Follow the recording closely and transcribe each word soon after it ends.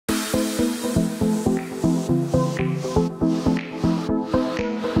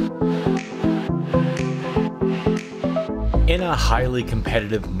In a highly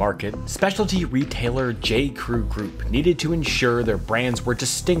competitive market, specialty retailer J.Crew Group needed to ensure their brands were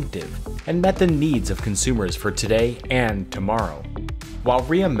distinctive and met the needs of consumers for today and tomorrow. While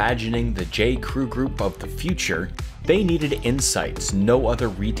reimagining the J.Crew Group of the future, they needed insights no other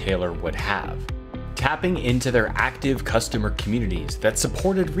retailer would have. Tapping into their active customer communities that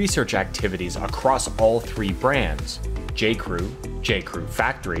supported research activities across all three brands, J.Crew, J.Crew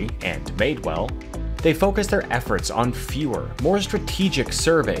Factory, and Madewell, they focused their efforts on fewer, more strategic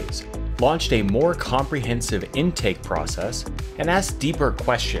surveys, launched a more comprehensive intake process, and asked deeper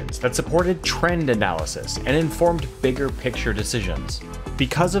questions that supported trend analysis and informed bigger picture decisions.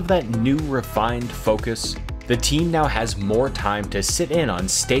 Because of that new refined focus, the team now has more time to sit in on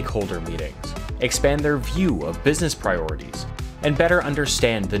stakeholder meetings, expand their view of business priorities, and better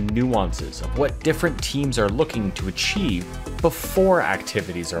understand the nuances of what different teams are looking to achieve before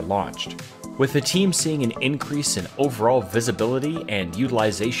activities are launched. With the team seeing an increase in overall visibility and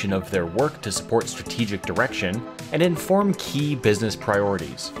utilization of their work to support strategic direction and inform key business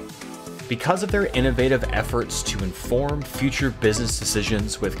priorities. Because of their innovative efforts to inform future business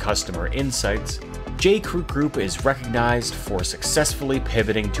decisions with customer insights, J.Crew Group is recognized for successfully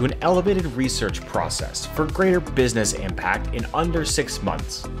pivoting to an elevated research process for greater business impact in under 6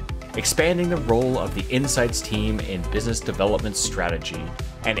 months, expanding the role of the insights team in business development strategy,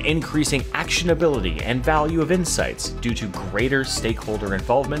 and increasing actionability and value of insights due to greater stakeholder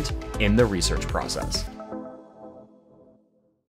involvement in the research process.